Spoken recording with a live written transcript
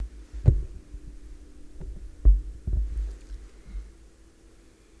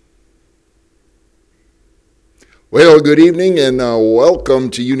Well, good evening and welcome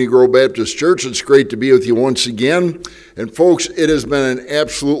to Union Grove Baptist Church. It's great to be with you once again. And folks, it has been an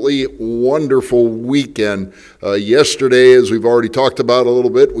absolutely wonderful weekend. Yesterday, as we've already talked about a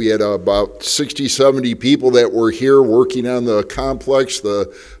little bit, we had about 60, 70 people that were here working on the complex,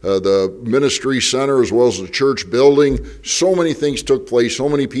 the ministry center, as well as the church building. So many things took place. So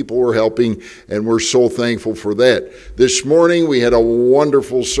many people were helping, and we're so thankful for that. This morning, we had a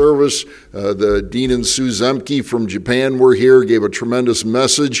wonderful service. The Dean and Sue Zemke from Japan were here, gave a tremendous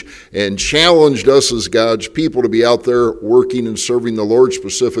message, and challenged us as God's people to be out there working and serving the Lord,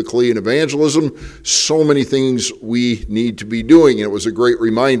 specifically in evangelism. So many things we need to be doing, and it was a great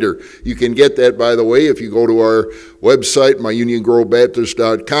reminder. You can get that, by the way, if you go to our website,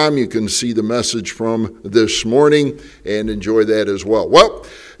 myuniongrowbaptist.com. You can see the message from this morning and enjoy that as well. Well,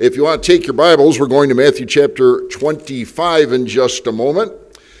 if you want to take your Bibles, we're going to Matthew chapter 25 in just a moment.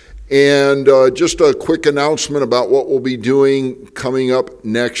 And just a quick announcement about what we'll be doing coming up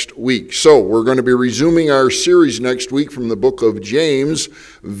next week. So we're going to be resuming our series next week from the book of James.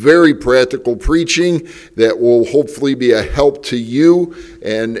 Very practical preaching that will hopefully be a help to you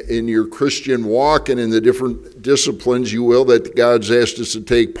and in your Christian walk and in the different disciplines, you will, that God's asked us to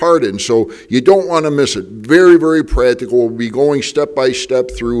take part in. So you don't want to miss it. Very, very practical. We'll be going step by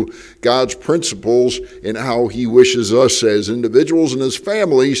step through God's principles and how He wishes us as individuals and as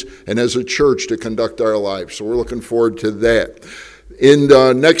families and as a church to conduct our lives. So we're looking forward to that. In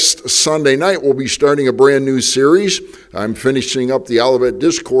next Sunday night, we'll be starting a brand new series. I'm finishing up the Olivet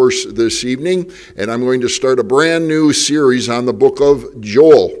Discourse this evening, and I'm going to start a brand new series on the book of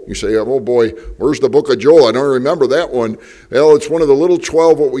Joel. You say, oh boy, where's the book of Joel? I don't remember that one. Well, it's one of the little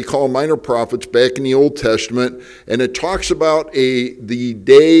 12, what we call minor prophets back in the Old Testament, and it talks about the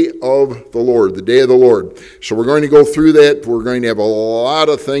day of the Lord, the day of the Lord. So we're going to go through that. We're going to have a lot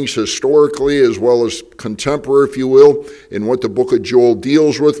of things historically as well as contemporary, if you will, in what the book of Joel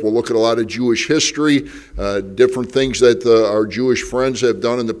deals with. We'll look at a lot of Jewish history, different things that our Jewish friends have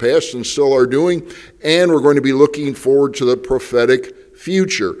done in the past and still are doing, and we're going to be looking forward to the prophetic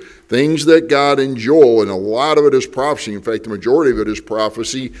future. Things that God in Joel, and a lot of it is prophecy, in fact the majority of it is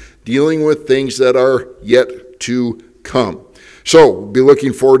prophecy, dealing with things that are yet to come. So, we'll be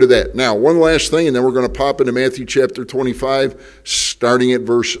looking forward to that. Now, one last thing, and then we're going to pop into Matthew chapter 25, starting at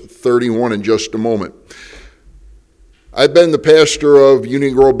verse 31 in just a moment. I've been the pastor of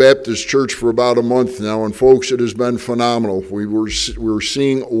Union Grove Baptist Church for about a month now, and folks, it has been phenomenal. We're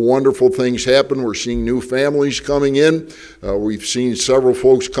seeing wonderful things happen. We're seeing new families coming in. We've seen several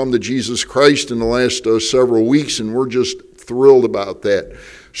folks come to Jesus Christ in the last several weeks, and we're just thrilled about that.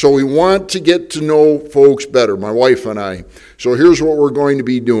 So we want to get to know folks better, my wife and I. So here's what we're going to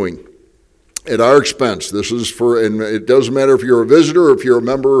be doing. At our expense, this is for, and it doesn't matter if you're a visitor or if you're a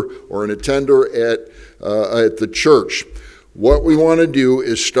member or an attender at the church. What we want to do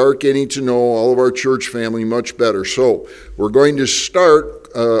is start getting to know all of our church family much better. So we're going to start,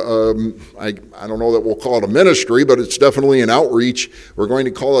 I don't know that we'll call it a ministry, but it's definitely an outreach. We're going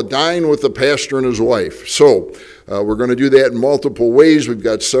to call it Dine with the Pastor and his Wife. So we're going to do that in multiple ways. We've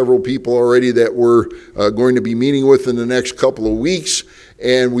got several people already that we're going to be meeting with in the next couple of weeks.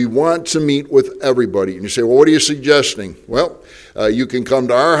 And we want to meet with everybody. And you say, well, what are you suggesting? Well, you can come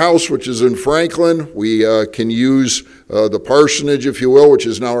to our house, which is in Franklin. We can use the parsonage, if you will, which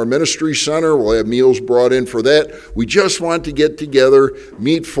is now our ministry center. We'll have meals brought in for that. We just want to get together,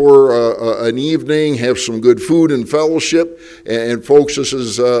 meet for an evening, have some good food and fellowship. And folks, this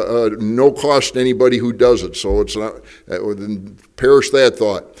is no cost to anybody who does it. So it's not, perish that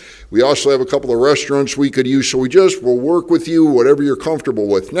thought. We also have a couple of restaurants we could use, so we'll work with you, whatever you're comfortable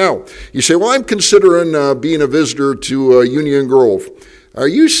with. Now, you say, well, I'm considering being a visitor to Union Grove. Are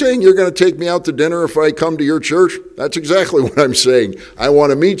you saying you're going to take me out to dinner if I come to your church? That's exactly what I'm saying. I want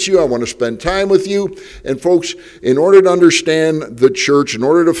to meet you. I want to spend time with you. And folks, in order to understand the church, in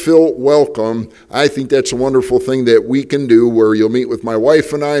order to feel welcome, I think that's a wonderful thing that we can do where you'll meet with my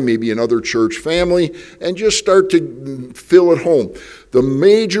wife and I, maybe another church family, and just start to feel at home. The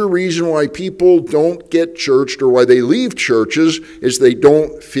major reason why people don't get churched or why they leave churches is they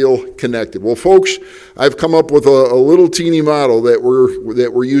don't feel connected. Well, folks, I've come up with a little teeny model that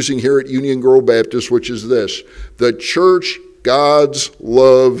we're using here at Union Grove Baptist, which is this: the church God's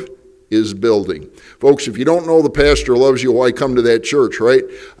love is building. Folks, if you don't know the pastor loves you, why come to that church, right?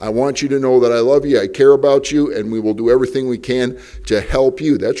 I want you to know that I love you, I care about you, and we will do everything we can to help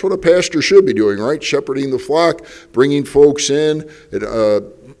you. That's what a pastor should be doing, right? Shepherding the flock, bringing folks in,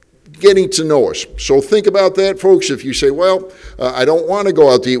 getting to know us. So think about that, folks. If you say, well, I don't want to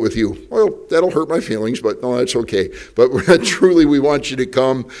go out to eat with you, well, that'll hurt my feelings, but no, that's okay. But truly, we want you to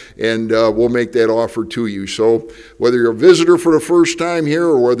come, and we'll make that offer to you. So whether you're a visitor for the first time here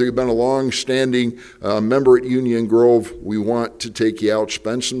or whether you've been a long-standing member at Union Grove, we want to take you out,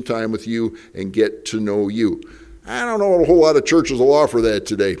 spend some time with you, and get to know you. I don't know a whole lot of churches will offer that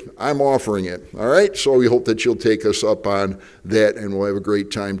today. I'm offering it, all right? So we hope that you'll take us up on that, and we'll have a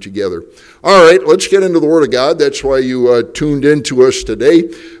great time together. All right, let's get into the Word of God. That's why you tuned in to us today.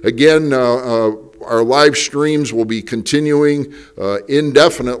 Again, our live streams will be continuing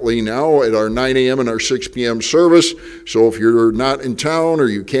indefinitely now at our 9 a.m. and our 6 p.m. service. So if you're not in town or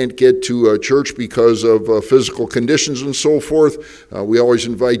you can't get to church because of physical conditions and so forth, we always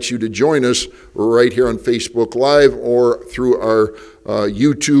invite you to join us right here on Facebook Live or through our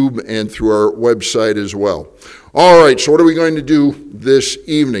YouTube and through our website as well. All right, so what are we going to do this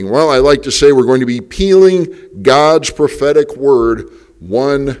evening? Well, I like to say we're going to be peeling God's prophetic word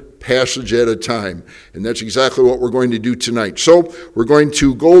one passage at a time. And that's exactly what we're going to do tonight. So we're going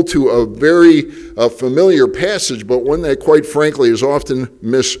to go to a very familiar passage, but one that quite frankly is often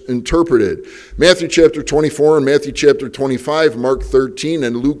misinterpreted. Matthew chapter 24 and Matthew chapter 25, Mark 13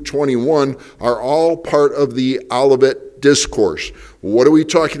 and Luke 21 are all part of the Olivet Discourse. What are we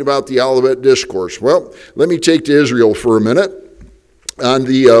talking about the Olivet Discourse? Well, let me take to Israel for a minute. On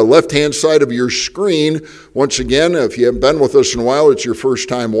the left-hand side of your screen, once again, if you haven't been with us in a while, it's your first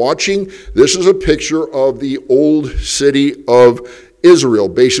time watching, this is a picture of the old city of Israel,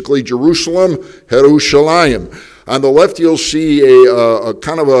 basically Jerusalem, Jerusalem. On the left, you'll see a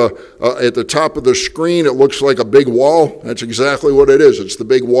kind of at the top of the screen, it looks like a big wall. That's exactly what it is. It's the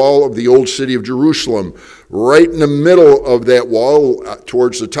big wall of the old city of Jerusalem. Right in the middle of that wall,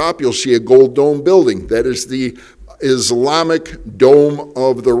 towards the top, you'll see a gold dome building. That is the Islamic Dome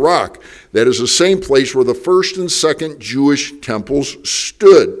of the Rock. That is the same place where the first and second Jewish temples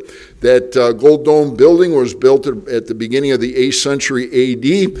stood. That Gold Dome building was built at the beginning of the 8th century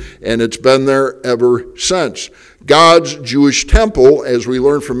AD, and it's been there ever since. God's Jewish temple, as we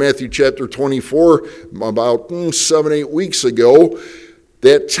learned from Matthew chapter 24 about 7-8 weeks ago,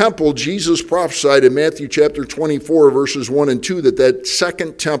 that temple, Jesus prophesied in Matthew chapter 24, verses 1 and 2, that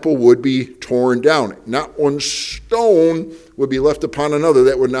second temple would be torn down. Not one stone would be left upon another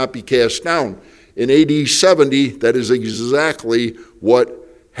that would not be cast down. In AD 70, that is exactly what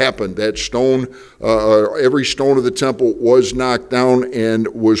happened. That stone, every stone of the temple was knocked down and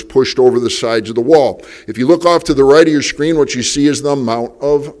was pushed over the sides of the wall. If you look off to the right of your screen, what you see is the Mount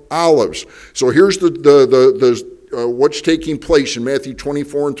of Olives. So here's what's taking place in Matthew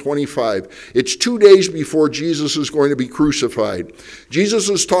 24 and 25. It's 2 days before Jesus is going to be crucified. Jesus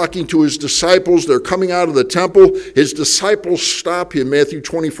is talking to his disciples. They're coming out of the temple. His disciples stop him, Matthew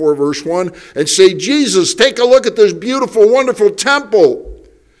 24, verse 1, and say, Jesus, take a look at this beautiful, wonderful temple.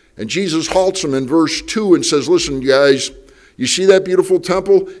 And Jesus halts them in verse 2 and says, listen, guys, you see that beautiful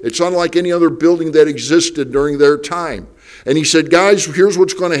temple? It's unlike any other building that existed during their time. And he said, guys, here's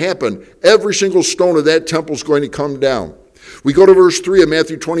what's going to happen. Every single stone of that temple is going to come down. We go to verse 3 of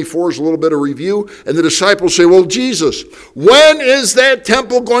Matthew 24, is a little bit of review, and the disciples say, well, Jesus, when is that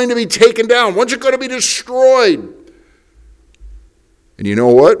temple going to be taken down? When's it going to be destroyed? And you know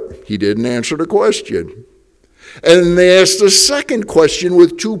what? He didn't answer the question. And they ask the second question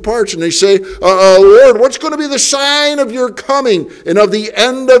with 2 parts, and they say, Lord, what's going to be the sign of your coming and of the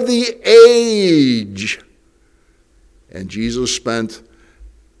end of the age? And Jesus spent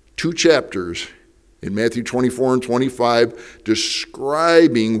 2 chapters in Matthew 24 and 25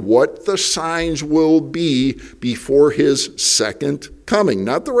 describing what the signs will be before his second coming.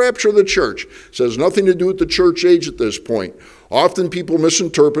 Not the rapture of the church. It has nothing to do with the church age at this point. Often people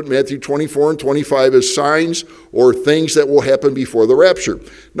misinterpret Matthew 24 and 25 as signs or things that will happen before the rapture.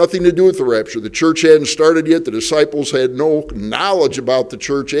 Nothing to do with the rapture. The church hadn't started yet. The disciples had no knowledge about the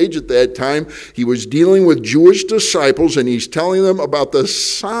church age at that time. He was dealing with Jewish disciples, and he's telling them about the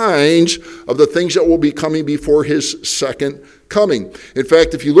signs of the things that will be coming before his second coming. In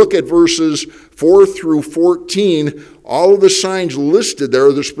fact, if you look at verses 4 through 14, all of the signs listed there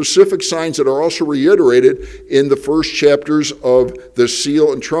are the specific signs that are also reiterated in the first chapters of the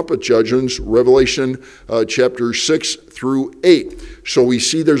seal and trumpet judgments, Revelation chapter 6 through 8. So we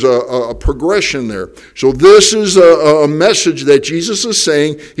see there's a progression there. So this is a message that Jesus is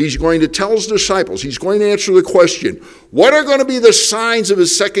saying he's going to tell his disciples. He's going to answer the question, what are going to be the signs of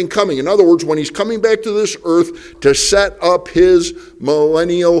his second coming? In other words, when he's coming back to this earth to set up his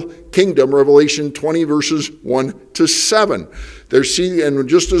millennial kingdom, Revelation 20, verses 1 to 7. And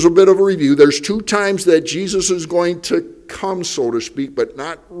just as a bit of a review, there's 2 times that Jesus is going to come, so to speak, but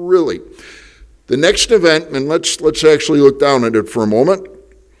not really. The next event, and let's actually look down at it for a moment.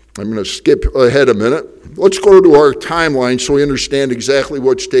 I'm going to skip ahead a minute. Let's go to our timeline so we understand exactly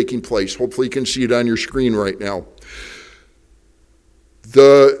what's taking place. Hopefully you can see it on your screen right now.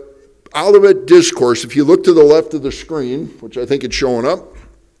 The Olivet Discourse, if you look to the left of the screen, which I think it's showing up,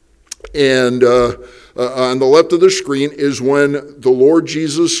 and on the left of the screen is when the Lord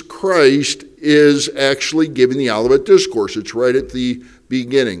Jesus Christ is actually giving the Olivet Discourse. It's right at the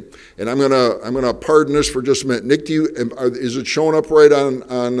beginning. And I'm gonna pardon this for just a minute. Nick, is it showing up right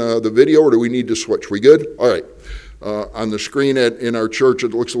on the video, or do we need to switch? We good? All right. On the screen in our church,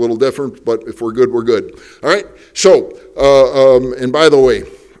 it looks a little different, but if we're good, we're good. All right. So, and by the way,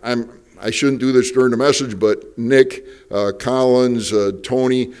 I shouldn't do this during the message, but Nick Collins,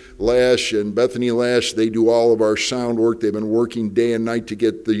 Tony Lash, and Bethany Lash, they do all of our sound work. They've been working day and night to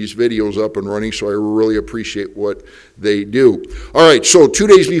get these videos up and running, so I really appreciate what they do. All right, so 2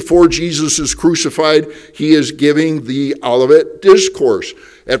 days before Jesus is crucified, he is giving the Olivet Discourse.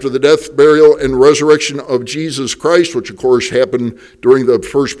 After the death, burial, and resurrection of Jesus Christ, which of course happened during the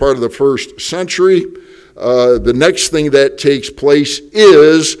first part of the first century, the next thing that takes place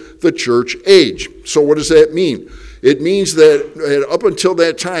is the church age. So what does that mean? It means that up until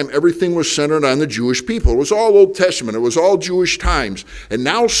that time, everything was centered on the Jewish people. It was all Old Testament. It was all Jewish times. And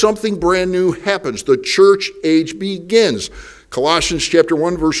now something brand new happens. The church age begins. Colossians chapter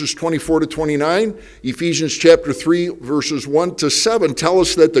 1, verses 24 to 29, Ephesians chapter 3, verses 1 to 7 tell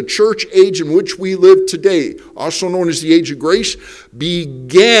us that the church age in which we live today, also known as the age of grace,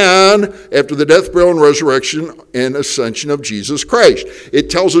 began after the death, burial, and resurrection and ascension of Jesus Christ. It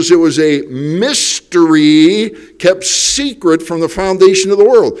tells us it was a mystery kept secret from the foundation of the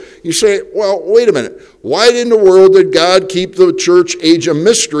world. You say, well, wait a minute. Why in the world did God keep the church age a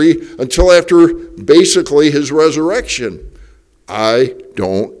mystery until after basically his resurrection? I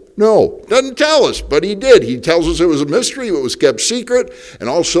don't know. Doesn't tell us, but he did. He tells us it was a mystery, it was kept secret, and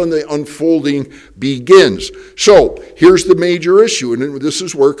all of a sudden the unfolding begins. So here's the major issue, and this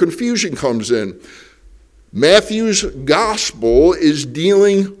is where confusion comes in. Matthew's gospel is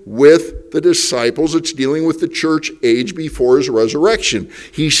dealing with the disciples. It's dealing with the church age before his resurrection.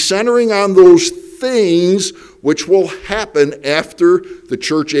 He's centering on those things which will happen after the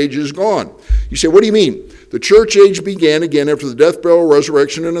church age is gone. You say, what do you mean? The church age began again after the death, burial,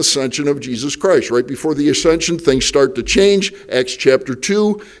 resurrection, and ascension of Jesus Christ. Right before the ascension, things start to change. Acts chapter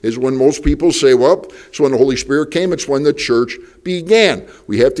 2 is when most people say, well, so when the Holy Spirit came, it's when the church began.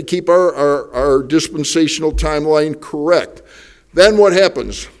 We have to keep our dispensational timeline correct. Then what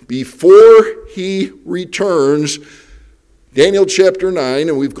happens? Before he returns, Daniel chapter 9,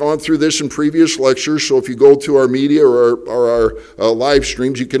 and we've gone through this in previous lectures, so if you go to our media or our live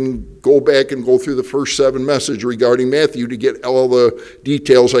streams, you can go back and go through the first 7 messages regarding Matthew to get all the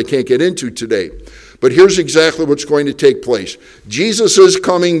details I can't get into today. But here's exactly what's going to take place. Jesus is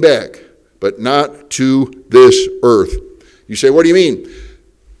coming back, but not to this earth. You say, what do you mean?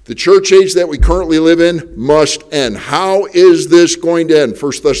 The church age that we currently live in must end. How is this going to end?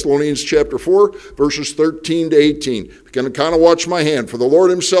 1 Thessalonians chapter 4, verses 13 to 18. You're going to kind of watch my hand. For the Lord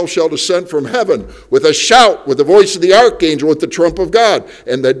himself shall descend from heaven with a shout, with the voice of the archangel, with the trump of God,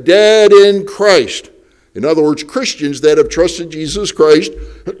 and the dead in Christ. In other words, Christians that have trusted Jesus Christ,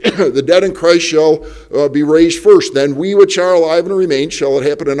 the dead in Christ shall be raised first. Then we which are alive and remain, shall it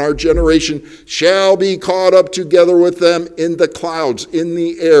happen in our generation, shall be caught up together with them in the clouds, in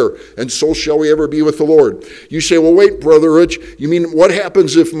the air, and so shall we ever be with the Lord. You say, well, wait, Brother Rich, you mean what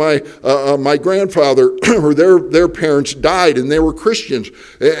happens if my grandfather or their parents died and they were Christians?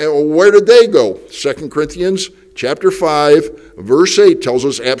 Where did they go? 2 Corinthians chapter 5, verse 8 tells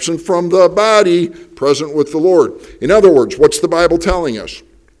us, absent from the body, present with the Lord. In other words, what's the Bible telling us?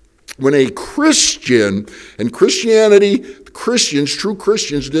 When a Christian, and Christianity, Christians, true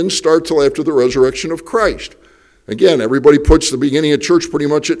Christians, didn't start till after the resurrection of Christ. Again, everybody puts the beginning of church pretty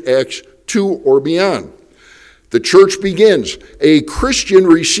much at Acts 2 or beyond. The church begins. A Christian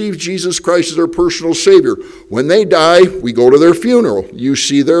receives Jesus Christ as their personal Savior. When they die, we go to their funeral. You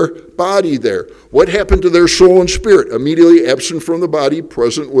see their body there. What happened to their soul and spirit? Immediately absent from the body,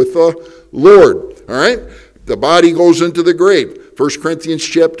 present with the Lord. All right? The body goes into the grave. 1 Corinthians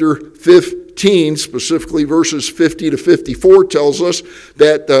chapter 15, specifically verses 50 to 54, tells us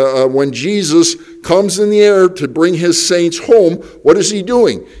that when Jesus comes in the air to bring his saints home, what is he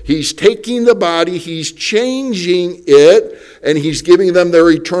doing? He's taking the body, he's changing it, and he's giving them their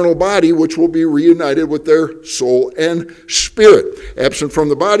eternal body, which will be reunited with their soul and spirit. Absent from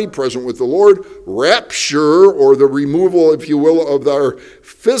the body, present with the Lord. Rapture, or the removal, if you will, of our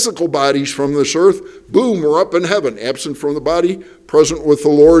physical bodies from this earth. Boom, we're up in heaven. Absent from the body, present with the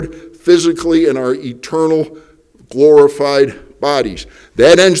Lord physically in our eternal glorified bodies.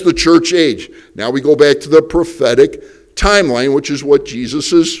 That ends the church age. Now we go back to the prophetic timeline, which is what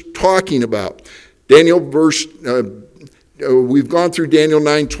Jesus is talking about. We've gone through Daniel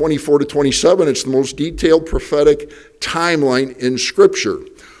 9, 24 to 27. It's the most detailed prophetic timeline in Scripture.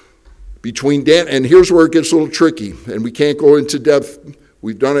 And here's where it gets a little tricky, and we can't go into depth.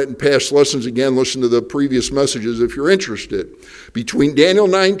 We've done it in past lessons. Again, listen to the previous messages if you're interested. Between Daniel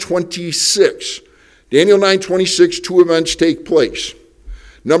 9:26, Daniel 9:26, two events take place.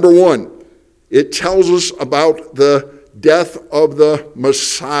 Number one, it tells us about the death of the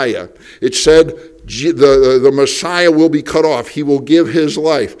Messiah. It said the Messiah will be cut off. He will give his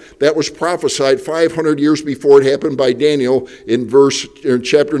life. That was prophesied 500 years before it happened by Daniel in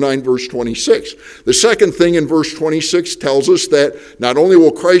chapter 9, verse 26. The second thing in verse 26 tells us that not only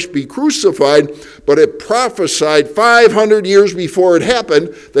will Christ be crucified, but it prophesied 500 years before it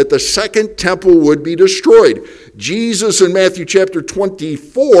happened that the second temple would be destroyed. Jesus in Matthew chapter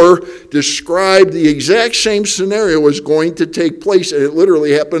 24 described the exact same scenario was going to take place, and it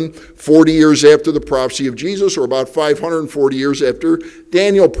literally happened 40 years after the prophecy of Jesus, or about 540 years after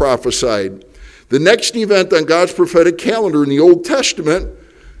Daniel prophesied. The next event on God's prophetic calendar in the Old Testament,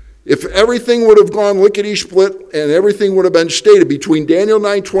 if everything would have gone lickety-split and everything would have been stated between Daniel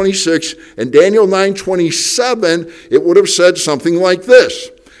 9:26 and Daniel 9:27, it would have said something like this.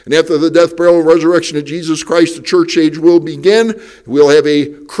 And after the death, burial, and resurrection of Jesus Christ, the church age will begin. We'll have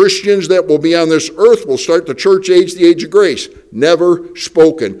Christians that will be on this earth. We'll start the church age, the age of grace. Never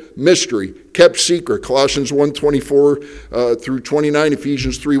spoken, mystery, kept secret. Colossians 1:24 through 29,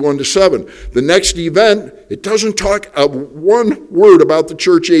 Ephesians 3:1 to 7. The next event, it doesn't talk one word about the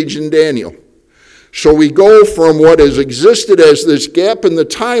church age in Daniel. So we go from what has existed as this gap in the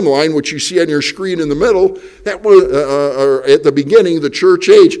timeline, which you see on your screen in the middle, that was at the beginning, the church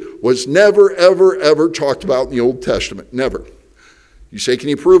age was never, ever, ever talked about in the Old Testament. Never. You say, can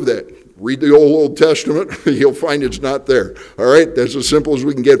you prove that? Read the Old Testament. You'll find it's not there. All right? That's as simple as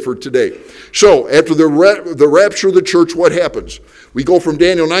we can get for today. So after the rapture of the church, what happens? We go from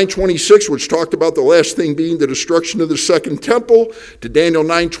Daniel 9:26, which talked about the last thing being the destruction of the second temple, to Daniel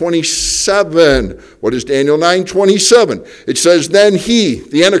 9:27. What is Daniel 9:27? It says, then he,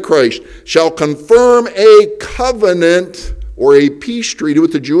 the Antichrist, shall confirm a covenant or a peace treaty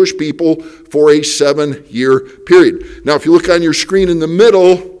with the Jewish people for a 7-year period. Now, if you look on your screen in the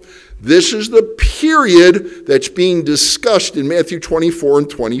middle, this is the period that's being discussed in Matthew 24 and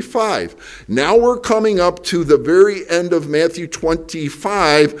 25. Now we're coming up to the very end of Matthew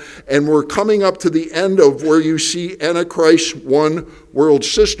 25, and we're coming up to the end of where you see Antichrist's one world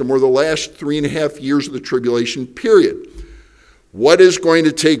system, or the last 3.5 years of the tribulation period. What is going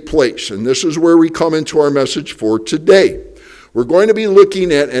to take place? And this is where we come into our message for today. We're going to be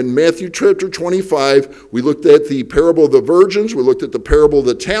looking at, in Matthew chapter 25, we looked at the parable of the virgins, we looked at the parable of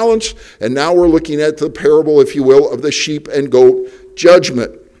the talents, and now we're looking at the parable, if you will, of the sheep and goat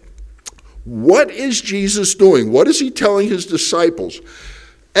judgment. What is Jesus doing? What is he telling his disciples?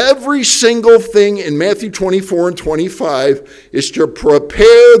 Every single thing in Matthew 24 and 25 is to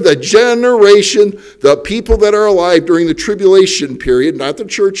prepare the generation, the people that are alive during the tribulation period, not the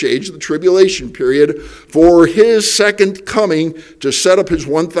church age, the tribulation period, for his second coming to set up his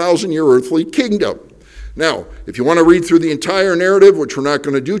 1,000-year earthly kingdom. Now, if you want to read through the entire narrative, which we're not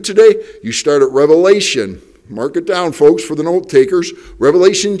going to do today, you start at Revelation. Mark it down, folks, for the note takers.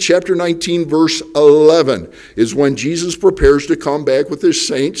 Revelation chapter 19, verse 11 is when Jesus prepares to come back with his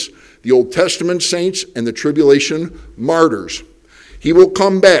saints, the Old Testament saints and the tribulation martyrs. He will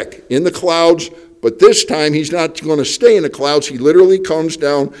come back in the clouds, but this time he's not going to stay in the clouds. He literally comes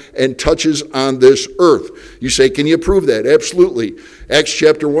down and touches on this earth. You say, can you prove that? Absolutely. Acts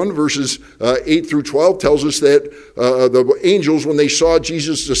chapter 1, verses 8 through 12 tells us that the angels, when they saw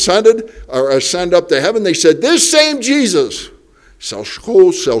Jesus ascend up to heaven, they said, this same Jesus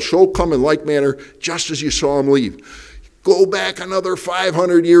shall come in like manner, just as you saw him leave. Go back another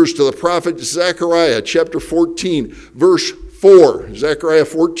 500 years to the prophet Zechariah, chapter 14, verse 4, Zechariah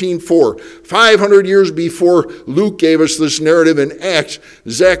 14:4. 500 years before Luke gave us this narrative in Acts,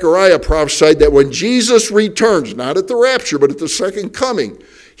 Zechariah prophesied that when Jesus returns, not at the rapture, but at the second coming,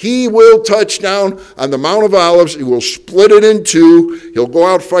 He will touch down on the Mount of Olives. He will split it in two. He'll go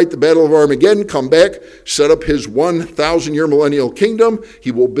out, fight the Battle of Armageddon, come back, set up his 1,000-year millennial kingdom. He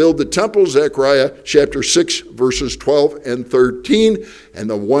will build the temple, Zechariah chapter 6, verses 12 and 13, and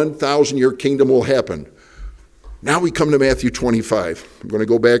the 1,000-year kingdom will happen. Now we come to Matthew 25. I'm going to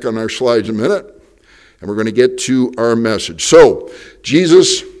go back on our slides a minute, and we're going to get to our message. So,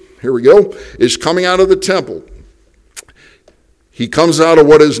 Jesus, here we go, is coming out of the temple. He comes out of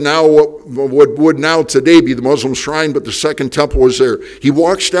what is now, what would now today be the Muslim shrine, but the second temple was there. He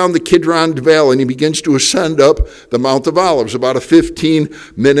walks down the Kidron Valley and he begins to ascend up the Mount of Olives, about a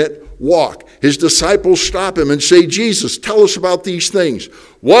 15-minute walk. His disciples stop him and say, Jesus, tell us about these things.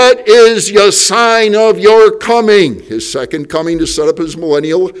 What is your sign of your coming? His second coming to set up his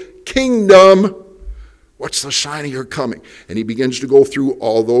millennial kingdom. What's the sign of your coming? And he begins to go through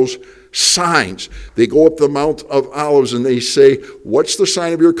all those signs. They go up the Mount of Olives and they say, what's the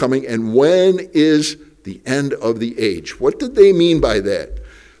sign of your coming and when is the end of the age? What did they mean by that?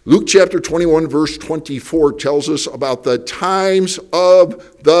 Luke chapter 21 verse 24 tells us about the times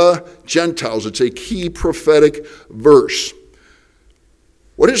of the Gentiles. It's a key prophetic verse.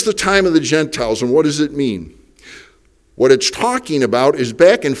 What is the time of the Gentiles and what does it mean? What it's talking about is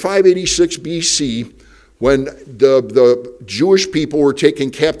back in 586 BC, when the Jewish people were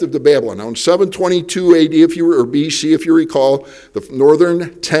taken captive to Babylon. Now in 722 AD, or BC, if you recall, the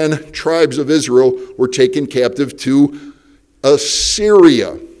northern 10 tribes of Israel were taken captive to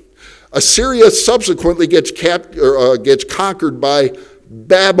Assyria. Assyria subsequently gets conquered by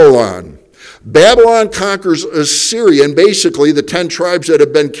Babylon. Babylon conquers Assyria, and basically the 10 tribes that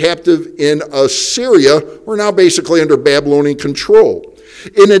have been captive in Assyria were now basically under Babylonian control.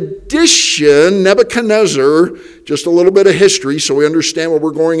 In addition, Nebuchadnezzar, just a little bit of history so we understand where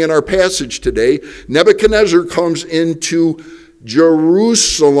we're going in our passage today, Nebuchadnezzar comes into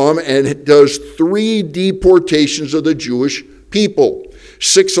Jerusalem and does 3 deportations of the Jewish people.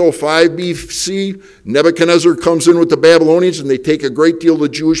 605 BC, Nebuchadnezzar comes in with the Babylonians and they take a great deal of the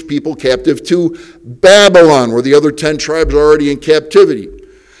Jewish people captive to Babylon, where the other 10 tribes are already in captivity.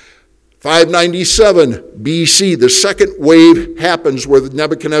 597 BC, the second wave happens where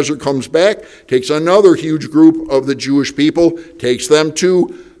Nebuchadnezzar comes back, takes another huge group of the Jewish people, takes them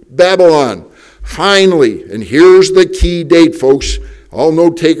to Babylon. Finally, and here's the key date, folks. All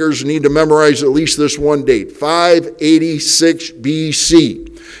note takers need to memorize at least this one date, 586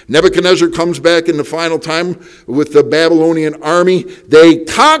 BC. Nebuchadnezzar comes back in the final time with the Babylonian army. They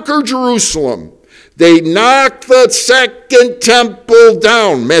conquer Jerusalem. They knock the second temple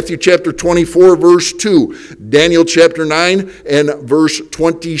down. Matthew chapter 24, verse 2. Daniel chapter 9 and verse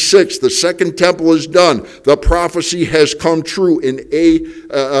 26. The second temple is done. The prophecy has come true way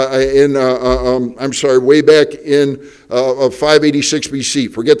back in 586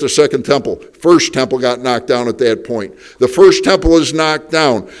 BC. Forget the second temple. First temple got knocked down at that point. The first temple is knocked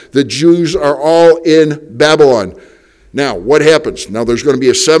down. The Jews are all in Babylon. Now, what happens? Now, there's going to be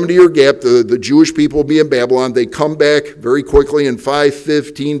a 70-year gap. The Jewish people will be in Babylon. They come back very quickly in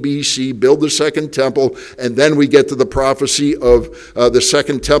 515 BC, build the second temple, and then we get to the prophecy of the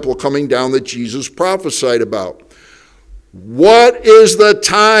second temple coming down that Jesus prophesied about. What is the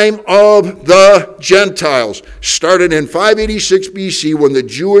time of the Gentiles? Started in 586 BC when the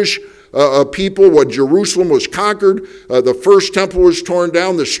Jewish people, when Jerusalem was conquered, the first temple was torn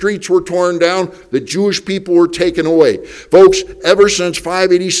down, the streets were torn down, the Jewish people were taken away. Folks, ever since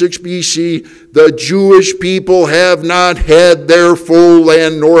 586 BC, the Jewish people have not had their full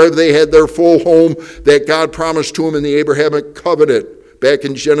land, nor have they had their full home that God promised to them in the Abrahamic covenant, back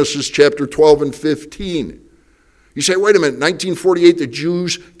in Genesis chapter 12 and 15. You say, wait a minute, 1948 the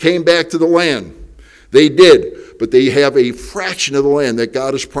Jews came back to the land. They did, but they have a fraction of the land that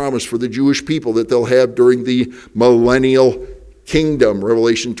God has promised for the Jewish people that they'll have during the millennial kingdom.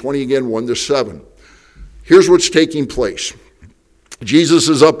 Revelation 20 again, 1-7. Here's what's taking place. Jesus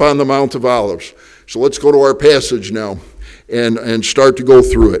is up on the Mount of Olives. So let's go to our passage now and start to go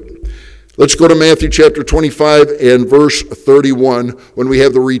through it. Let's go to Matthew chapter 25 and verse 31 when we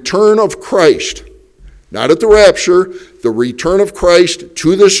have the return of Christ. Not at the rapture, the return of Christ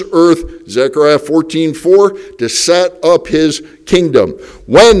to this earth, Zechariah 14:4, to set up his kingdom.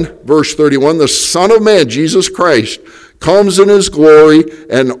 When, verse 31, the Son of Man, Jesus Christ, comes in his glory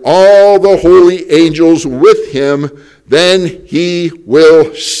and all the holy angels with him, then he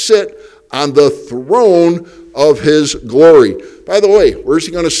will sit on the throne of his glory. By the way, where's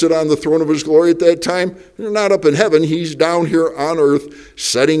he going to sit on the throne of his glory at that time? He's not up in heaven. He's down here on earth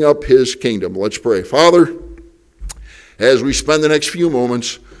setting up his kingdom. Let's pray. Father, as we spend the next few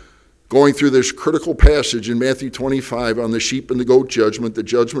moments going through this critical passage in Matthew 25 on the sheep and the goat judgment, the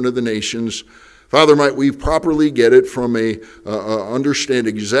judgment of the nations. Father, might we properly get it from understand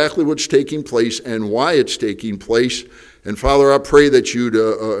exactly what's taking place and why it's taking place. And Father, I pray that you'd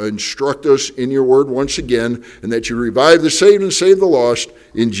instruct us in your word once again, and that you revive the saved and save the lost.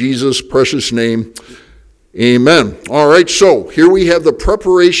 In Jesus' precious name, amen. All right, so here we have the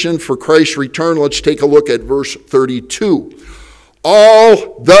preparation for Christ's return. Let's take a look at verse 32.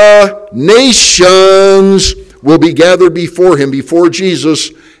 All the nations will be gathered before him, before Jesus,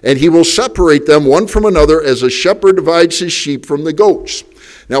 and he will separate them one from another as a shepherd divides his sheep from the goats.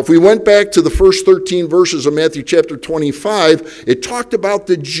 Now, if we went back to the first 13 verses of Matthew chapter 25, it talked about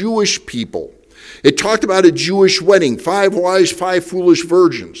the Jewish people. It talked about a Jewish wedding, 5 wise, 5 foolish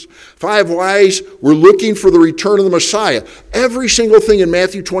virgins. 5 wise were looking for the return of the Messiah. Every single thing in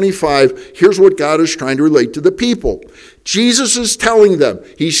Matthew 25, here's what God is trying to relate to the people. Jesus is telling them.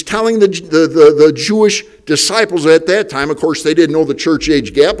 He's telling the Jewish disciples at that time. Of course, they didn't know the church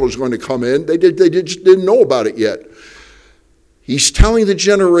age gap was going to come in. They just didn't know about it yet. He's telling the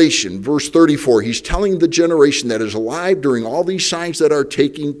generation, verse 34, he's telling the generation that is alive during all these signs that are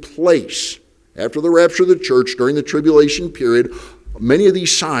taking place. After the rapture of the church, during the tribulation period, many of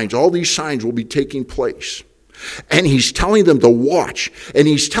these signs, all these signs will be taking place. And he's telling them to watch. And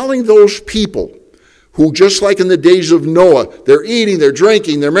he's telling those people who, just like in the days of Noah, they're eating, they're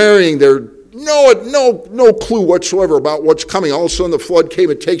drinking, they're marrying, they're no clue whatsoever about what's coming. All of a sudden the flood came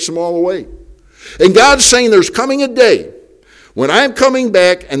and takes them all away. And God's saying there's coming a day when I'm coming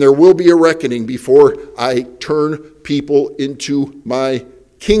back and there will be a reckoning before I turn people into my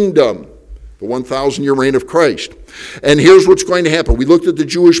kingdom. The 1,000-year reign of Christ. And here's what's going to happen. We looked at the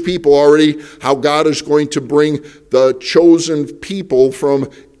Jewish people already, how God is going to bring the chosen people from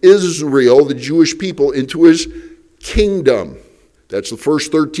Israel, the Jewish people, into his kingdom. That's the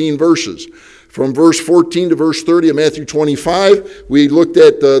first 13 verses. From verse 14 to verse 30 of Matthew 25, we looked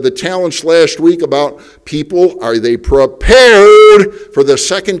at the talents last week about people. Are they prepared for the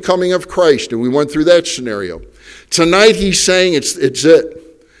second coming of Christ? And we went through that scenario. Tonight he's saying it's it.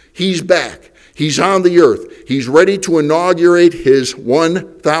 He's back. He's on the earth. He's ready to inaugurate his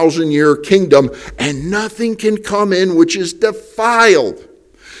 1,000-year kingdom, and nothing can come in which is defiled.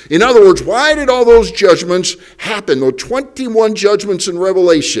 In other words, why did all those judgments happen? The 21 judgments in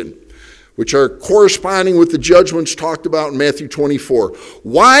Revelation, which are corresponding with the judgments talked about in Matthew 24.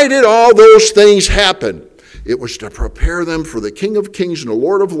 Why did all those things happen? It was to prepare them for the King of Kings and the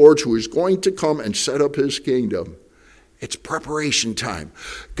Lord of Lords, who is going to come and set up his kingdom. It's preparation time.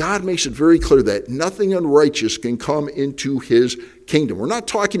 God makes it very clear that nothing unrighteous can come into his kingdom. We're not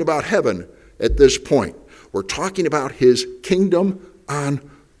talking about heaven at this point. We're talking about his kingdom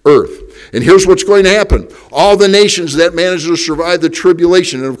on earth. And here's what's going to happen. All the nations that manage to survive the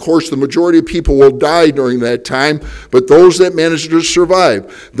tribulation, and of course the majority of people will die during that time, but those that manage to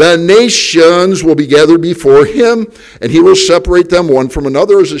survive, the nations will be gathered before him, and he will separate them one from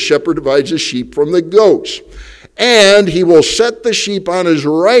another as a shepherd divides his sheep from the goats. And he will set the sheep on his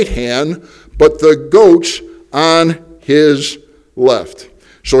right hand, but the goats on his left.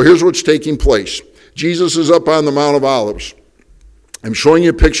 So here's what's taking place. Jesus is up on the Mount of Olives. I'm showing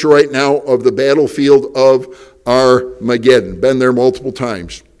you a picture right now of the battlefield of Armageddon. Been there multiple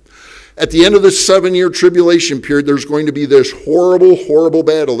times. At the end of the 7-year tribulation period, there's going to be this horrible, horrible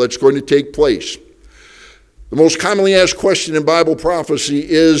battle that's going to take place. The most commonly asked question in Bible prophecy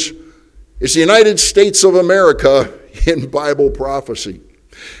is the United States of America in Bible prophecy?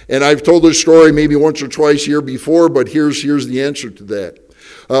 And I've told this story maybe once or twice here before, but here's the answer to that.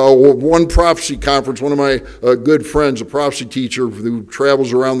 One prophecy conference, one of my good friends, a prophecy teacher who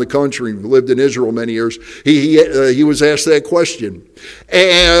travels around the country, lived in Israel many years, he was asked that question.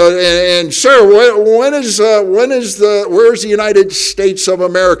 And sir, where's the United States of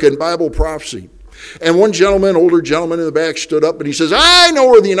America in Bible prophecy? And one gentleman, older gentleman in the back, stood up and he says, I know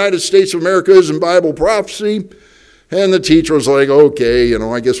where the United States of America is in Bible prophecy. And the teacher was like, okay,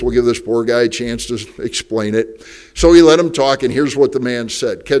 I guess we'll give this poor guy a chance to explain it. So he let him talk, and here's what the man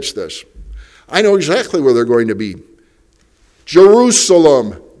said. Catch this. I know exactly where they're going to be.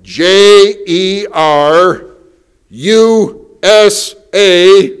 Jerusalem, Jerusalem.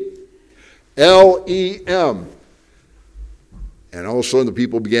 And all of a sudden the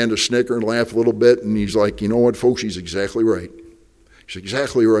people began to snicker and laugh a little bit, and he's like, you know what, folks, he's exactly right. He's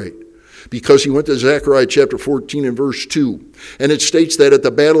exactly right. Because he went to Zechariah chapter 14 and verse 2, and it states that at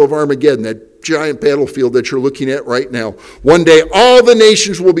the Battle of Armageddon, that giant battlefield that you're looking at right now, one day all the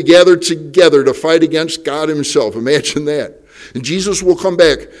nations will be gathered together to fight against God himself. Imagine that. And Jesus will come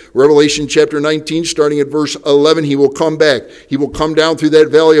back. Revelation chapter 19, starting at verse 11, he will come back. He will come down through that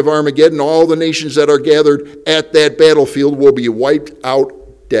valley of Armageddon. All the nations that are gathered at that battlefield will be wiped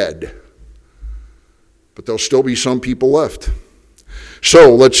out dead. But there'll still be some people left.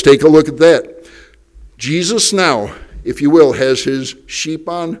 So let's take a look at that. Jesus now, if you will, has his sheep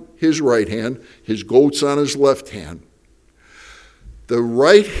on his right hand, his goats on his left hand. The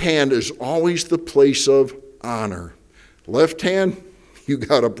right hand is always the place of honor. Left hand, you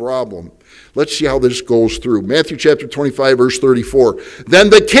got a problem. Let's see how this goes through. Matthew chapter 25, verse 34. Then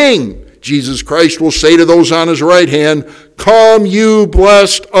the King, Jesus Christ, will say to those on his right hand, "Come, you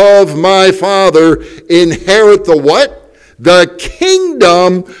blessed of my Father, inherit the" what? "The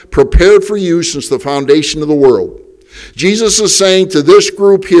kingdom prepared for you since the foundation of the world." Jesus is saying to this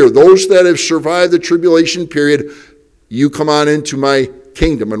group here, those that have survived the tribulation period, you come on into my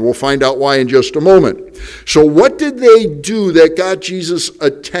kingdom, and we'll find out why in just a moment. So what did they do that got Jesus'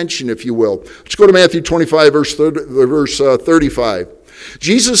 attention, if you will? Let's go to Matthew 25, verse 35.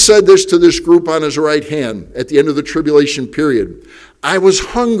 Jesus said this to this group on his right hand at the end of the tribulation period. "I was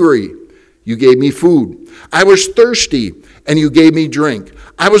hungry, you gave me food. I was thirsty, and you gave me drink.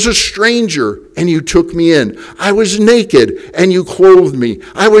 I was a stranger, and you took me in. I was naked, and you clothed me.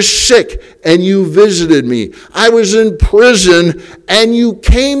 I was sick, and you visited me. I was in prison, and you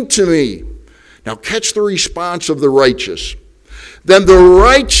came to me." Now catch the response of the righteous. Then the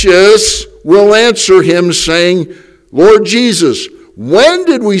righteous will answer him, saying, "Lord Jesus, when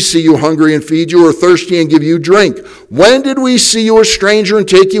did we see you hungry and feed you, or thirsty and give you drink? When did we see you a stranger and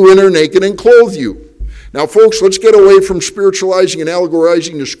take you in, or naked and clothe you?" Now, folks, let's get away from spiritualizing and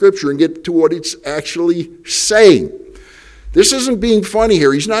allegorizing the Scripture and get to what it's actually saying. This isn't being funny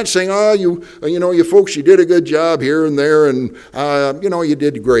here. He's not saying, "Oh, you folks, you did a good job here and there, and you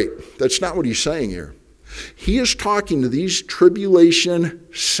did great." That's not what he's saying here. He is talking to these tribulation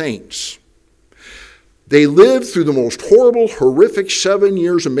saints. They lived through the most horrible, horrific 7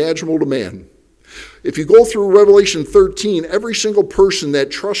 years imaginable to man. If you go through Revelation 13, every single person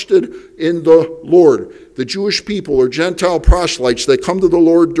that trusted in the Lord, the Jewish people or Gentile proselytes that come to the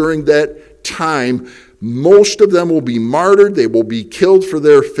Lord during that time, most of them will be martyred. They will be killed for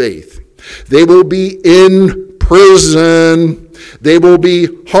their faith. They will be in prison. They will be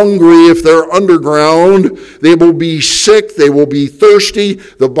hungry if they're underground. They will be sick. They will be thirsty.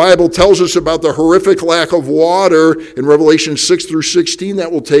 The Bible tells us about the horrific lack of water in Revelation 6 through 16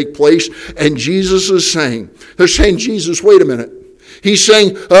 that will take place. And Jesus is saying, they're saying, "Jesus, wait a minute." He's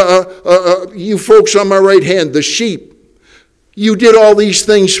saying, "You folks on my right hand, the sheep, you did all these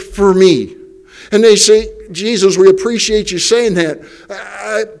things for me." And they say, "Jesus, we appreciate you saying that.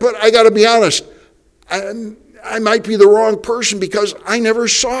 But I got to be honest, I might be the wrong person because I never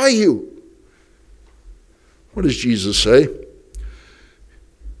saw you." What does Jesus say?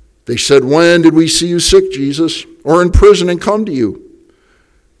 They said, "When did we see you sick, Jesus, or in prison and come to you?"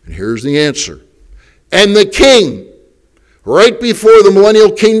 And here's the answer. And the King, right before the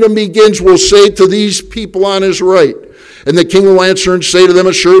millennial kingdom begins, will say to these people on his right, and the King will answer and say to them,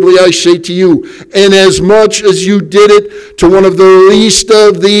 "Assuredly I say to you, inasmuch as you did it to one of the least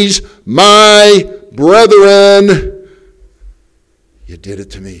of these my brethren, you did it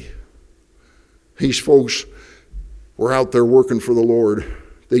to me." These folks were out there working for the Lord.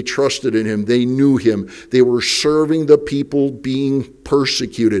 They trusted in him. They knew him. They were serving the people being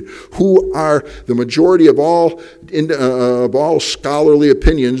persecuted, who are the majority of all scholarly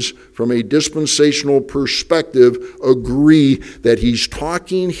opinions from a dispensational perspective agree that he's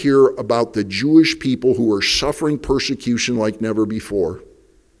talking here about the Jewish people who are suffering persecution like never before.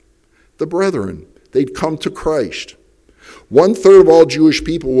 The brethren, they'd come to Christ. 1/3 of all Jewish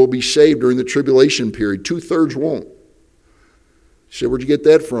people will be saved during the tribulation period. 2/3 won't. You say, where'd you get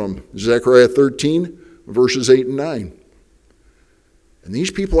that from? Zechariah 13, verses 8 and 9. And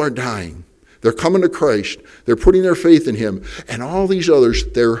these people are dying. They're coming to Christ. They're putting their faith in him. And all these others,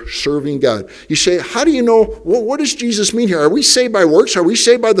 they're serving God. You say, how do you know? Well, what does Jesus mean here? Are we saved by works? Are we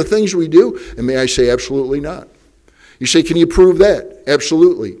saved by the things we do? And may I say, absolutely not. You say, can you prove that?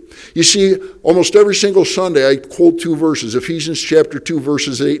 Absolutely. You see, almost every single Sunday I quote 2 verses, Ephesians chapter 2,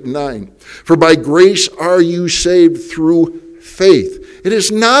 verses 8 and 9. "For by grace are you saved through faith. It is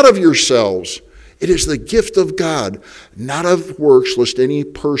not of yourselves. It is the gift of God, not of works, lest any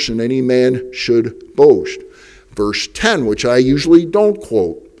person, any man should boast." Verse 10, which I usually don't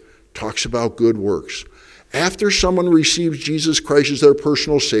quote, talks about good works. After someone receives Jesus Christ as their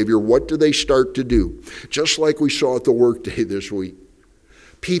personal Savior, what do they start to do? Just like we saw at the workday this week.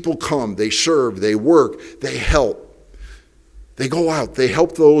 People come, they serve, they work, they help. They go out, they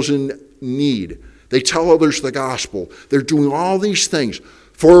help those in need. They tell others the gospel. They're doing all these things.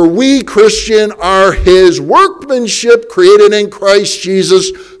 For we, Christian, are his workmanship created in Christ Jesus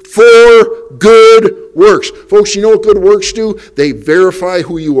for good works. Folks, you know what good works do? They verify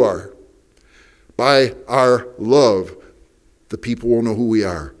who you are. By our love, the people will know who we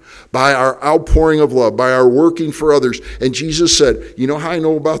are. By our outpouring of love, by our working for others. And Jesus said, you know how I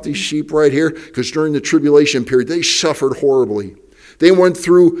know about these sheep right here? Because during the tribulation period, they suffered horribly. They went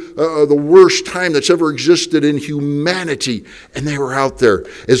through the worst time that's ever existed in humanity, and they were out there.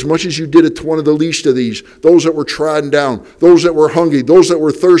 As much as you did it to one of the least of these, those that were trodden down, those that were hungry, those that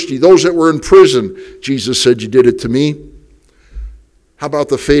were thirsty, those that were in prison, Jesus said, you did it to me. How about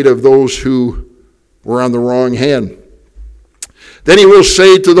the fate of those who were on the wrong hand? Then he will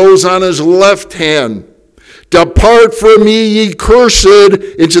say to those on his left hand, depart from me, ye cursed,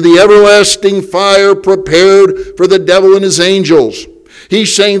 into the everlasting fire prepared for the devil and his angels.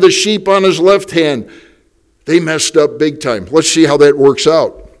 He's saying the sheep on his left hand, they messed up big time. Let's see how that works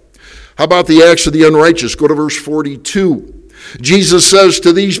out. How about the acts of the unrighteous? Go to verse 42. Jesus says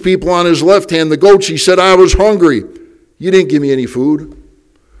to these people on his left hand, the goats, he said, I was hungry. You didn't give me any food.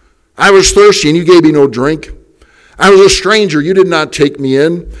 I was thirsty and you gave me no drink. I was a stranger, you did not take me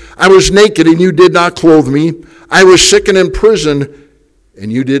in. I was naked and you did not clothe me. I was sick and in prison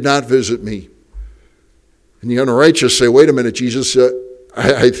and you did not visit me. And the unrighteous say, wait a minute, Jesus,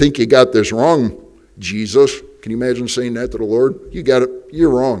 I think you got this wrong, Jesus. Can you imagine saying that to the Lord? You got it, you're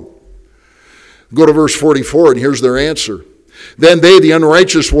wrong. Go to verse 44 and here's their answer. Then they, the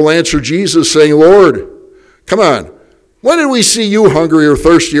unrighteous, will answer Jesus saying, Lord, come on. When did we see you hungry or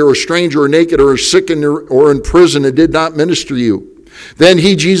thirsty or a stranger or naked or sick or in prison and did not minister you? Then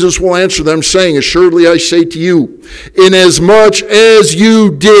he, Jesus, will answer them, saying, assuredly I say to you, inasmuch as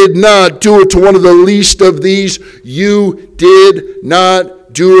you did not do it to one of the least of these, you did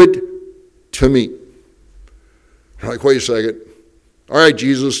not do it to me. I'm like, wait a second. All right,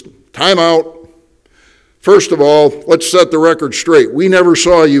 Jesus, time out. First of all, let's set the record straight. We never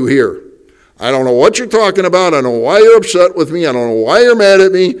saw you here. I don't know what you're talking about. I don't know why you're upset with me. I don't know why you're mad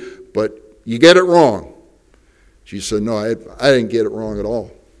at me, but you get it wrong. She said, no, I didn't get it wrong at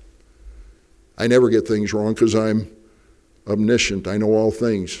all. I never get things wrong because I'm omniscient. I know all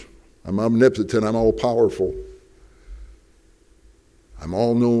things. I'm omnipotent. I'm all powerful. I'm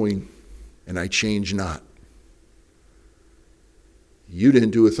all knowing, and I change not. You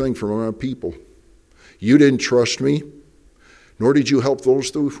didn't do a thing for my people. You didn't trust me. Nor did you help those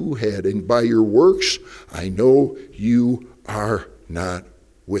who had. And by your works, I know you are not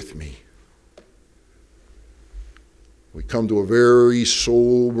with me. We come to a very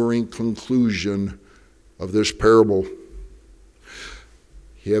sobering conclusion of this parable.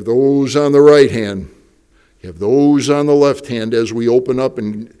 You have those on the right hand. You have those on the left hand as we open up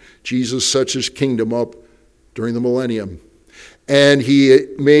and Jesus sets his kingdom up during the millennium. And he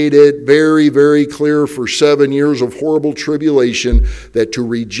made it very, very clear for 7 years of horrible tribulation that to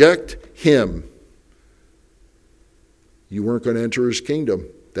reject him, you weren't going to enter his kingdom.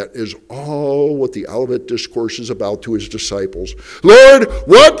 That is all what the Olivet Discourse is about to his disciples. Lord,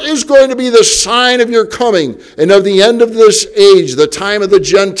 what is going to be the sign of your coming and of the end of this age, the time of the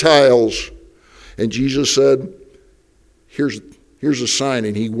Gentiles? And Jesus said, here's a sign.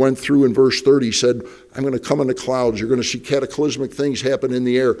 And he went through in verse 30, he said, I'm going to come in the clouds. You're going to see cataclysmic things happen in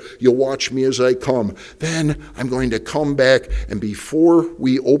the air. You'll watch me as I come. Then I'm going to come back, and before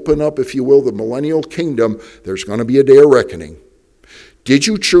we open up, if you will, the millennial kingdom, there's going to be a day of reckoning. Did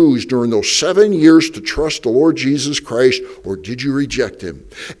you choose during those 7 years to trust the Lord Jesus Christ, or did you reject him?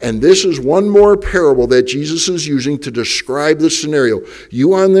 And this is one more parable that Jesus is using to describe the scenario.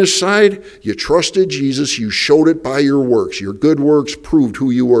 You on this side, you trusted Jesus, you showed it by your works. Your good works proved who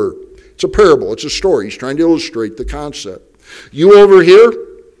you were. It's a parable, it's a story. He's trying to illustrate the concept. You over here,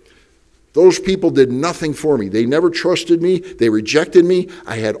 those people did nothing for me. They never trusted me. They rejected me.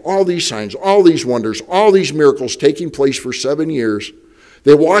 I had all these signs, all these wonders, all these miracles taking place for 7 years.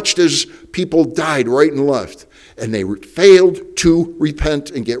 They watched as people died right and left, and they failed to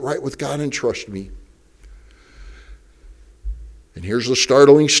repent and get right with God and trust me. And here's the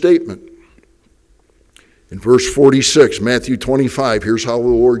startling statement. In verse 46, Matthew 25, here's how the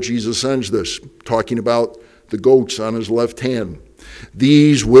Lord Jesus ends this, talking about the goats on his left hand.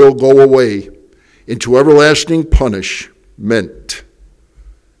 These will go away into everlasting punishment.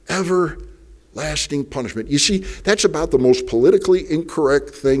 Everlasting punishment. You see, that's about the most politically incorrect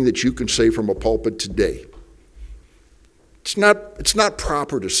thing that you can say from a pulpit today. It's not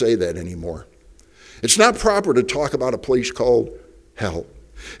proper to say that anymore. It's not proper to talk about a place called hell.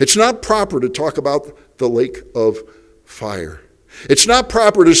 It's not proper to talk about the lake of fire. It's not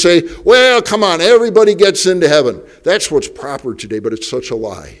proper to say, well, come on, everybody gets into heaven. That's what's proper today, but it's such a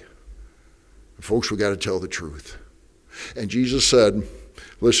lie. Folks, we got to tell the truth. And Jesus said,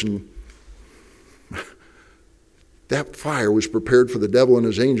 listen, that fire was prepared for the devil and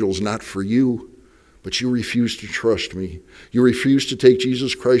his angels, not for you. But you refuse to trust me. You refuse to take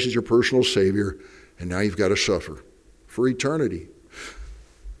Jesus Christ as your personal Savior, and now you've got to suffer for eternity.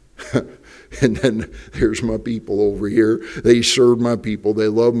 And then there's my people over here. They served my people. They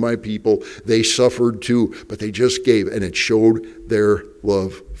loved my people. They suffered too, but they just gave, and it showed their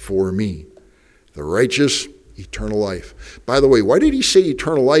love for me. The righteous, eternal life. By the way, why did he say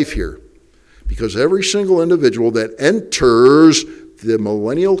eternal life here? Because every single individual that enters the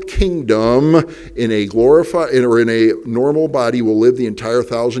millennial kingdom in a glorified or in a normal body will live the entire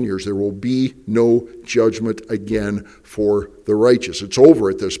 1,000 years. There will be no judgment again for the righteous. It's over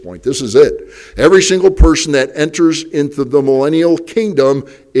at this point. This is it. Every single person that enters into the millennial kingdom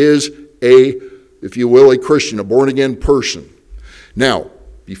is a, if you will, a Christian, a born-again person. Now,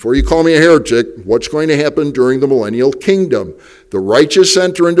 before you call me a heretic, what's going to happen during the millennial kingdom? The righteous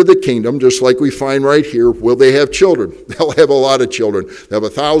enter into the kingdom, just like we find right here. Will they have children? They'll have a lot of children. They'll have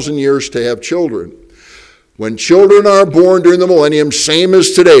 1,000 years to have children. When children are born during the millennium, same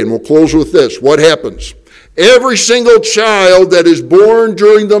as today, and we'll close with this. What happens? Every single child that is born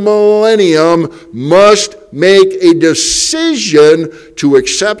during the millennium must make a decision to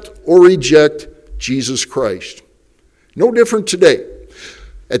accept or reject Jesus Christ. No different today.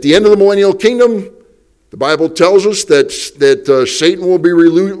 At the end of the millennial kingdom, the Bible tells us that Satan will be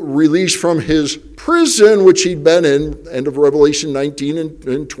released from his prison, which he'd been in, end of Revelation 19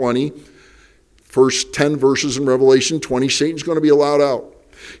 and 20. First 10 verses in Revelation 20, Satan's going to be allowed out.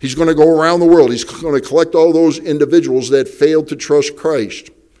 He's going to go around the world. He's going to collect all those individuals that failed to trust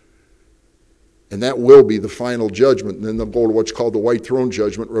Christ. And that will be the final judgment. And then they'll go to what's called the white throne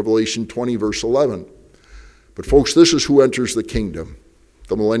judgment, Revelation 20, verse 11. But folks, this is who enters the kingdom.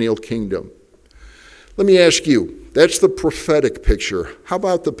 The millennial kingdom. Let me ask you, that's the prophetic picture. How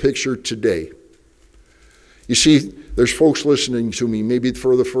about the picture today? You see, there's folks listening to me, maybe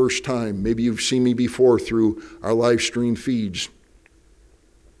for the first time. Maybe you've seen me before through our live stream feeds.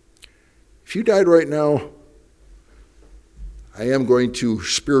 If you died right now, I am going to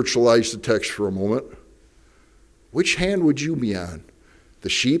spiritualize the text for a moment. Which hand would you be on? The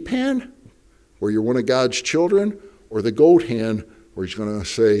sheep hand, where you're one of God's children, or the goat hand, where he's going to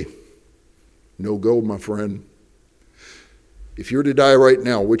say, no go, my friend. If you're to die right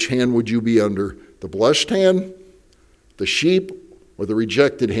now, which hand would you be under? The blessed hand, the sheep, or the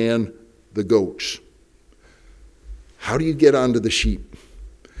rejected hand, the goats? How do you get onto the sheep?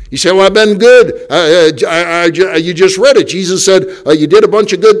 You say, well, I've been good. You just read it. Jesus said, you did a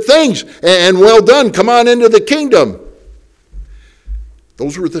bunch of good things, and well done. Come on into the kingdom.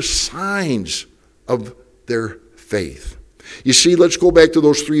 Those were the signs of their faith. You see, let's go back to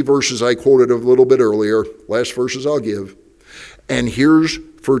those 3 verses I quoted a little bit earlier. Last verses I'll give. And here's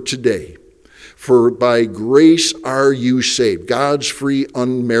for today. For by grace are you saved. God's free,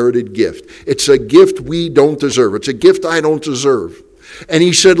 unmerited gift. It's a gift we don't deserve. It's a gift I don't deserve. And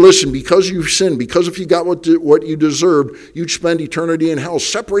he said, listen, because you've sinned, because if you got what you deserved, you'd spend eternity in hell,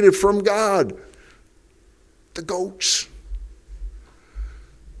 separated from God. The goats.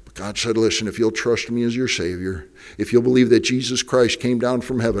 God said, listen, if you'll trust me as your Savior, if you'll believe that Jesus Christ came down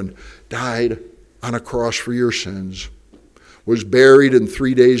from heaven, died on a cross for your sins, was buried, and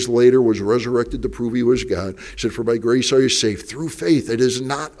 3 days later was resurrected to prove he was God. He said, for by grace are you saved through faith. It is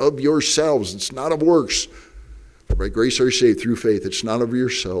not of yourselves. It's not of works. For by grace are you saved through faith. It's not of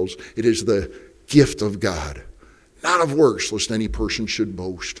yourselves. It is the gift of God, not of works, lest any person should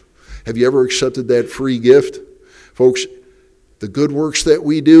boast. Have you ever accepted that free gift? Folks, the good works that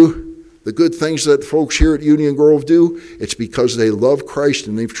we do, the good things that folks here at Union Grove do, it's because they love Christ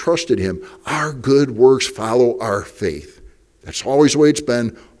and they've trusted him. Our good works follow our faith. That's always the way it's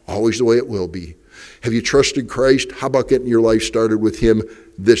been, always the way it will be. Have you trusted Christ? How about getting your life started with him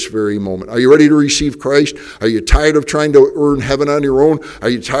this very moment? Are you ready to receive Christ? Are you tired of trying to earn heaven on your own? Are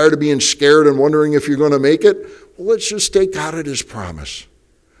you tired of being scared and wondering if you're going to make it? Well, let's just take God at his promise.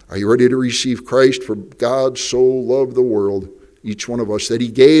 Are you ready to receive Christ? For God so loved the world, each one of us, that he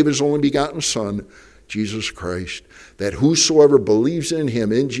gave his only begotten Son, Jesus Christ, that whosoever believes in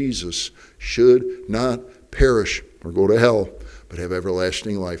him, in Jesus, should not perish or go to hell, but have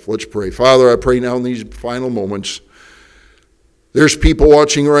everlasting life. Let's pray. Father, I pray now in these final moments, there's people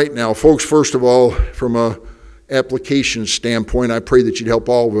watching right now. Folks, first of all, from an application standpoint, I pray that you'd help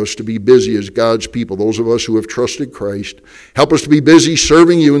all of us to be busy as God's people, those of us who have trusted Christ. Help us to be busy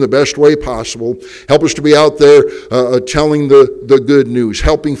serving you in the best way possible. Help us to be out there telling the good news,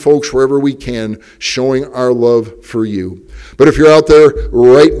 helping folks wherever we can, showing our love for you. But if you're out there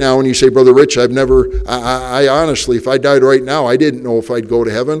right now and you say, Brother Rich, I honestly, if I died right now, I didn't know if I'd go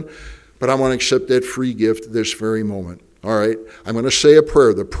to heaven, but I want to accept that free gift this very moment. All right, I'm going to say a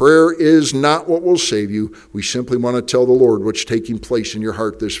prayer. The prayer is not what will save you. We simply want to tell the Lord what's taking place in your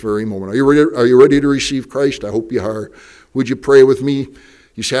heart this very moment. Are you ready to receive Christ? I hope you are. Would you pray with me?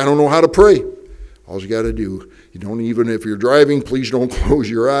 You say, I don't know how to pray. All you got to do, you don't even, if you're driving, please don't close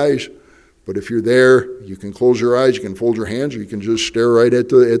your eyes. But if you're there, you can close your eyes, you can fold your hands, or you can just stare right at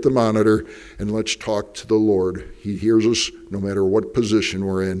the monitor, and let's talk to the Lord. He hears us no matter what position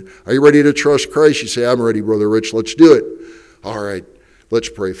we're in. Are you ready to trust Christ? You say, I'm ready, Brother Rich. Let's do it. All right, let's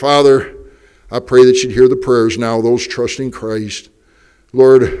pray. Father, I pray that you'd hear the prayers now, those trusting Christ.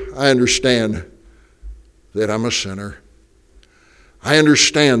 Lord, I understand that I'm a sinner. I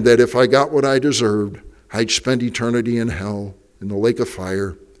understand that if I got what I deserved, I'd spend eternity in hell, in the lake of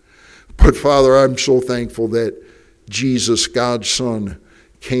fire. But Father, I'm so thankful that Jesus, God's Son,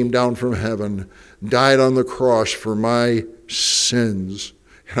 came down from heaven, died on the cross for my sins.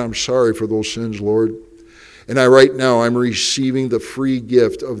 And I'm sorry for those sins, Lord. And right now I'm receiving the free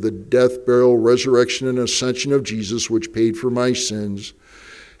gift of the death, burial, resurrection, and ascension of Jesus, which paid for my sins.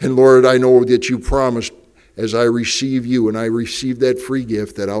 And Lord, I know that you promised as I receive you and I receive that free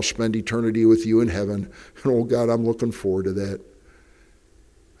gift that I'll spend eternity with you in heaven. And oh God, I'm looking forward to that.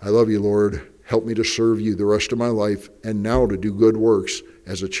 I love you, Lord. Help me to serve you the rest of my life and now to do good works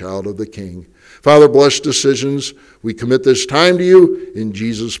as a child of the King. Father, bless decisions. We commit this time to you in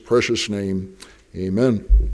Jesus' precious name. Amen.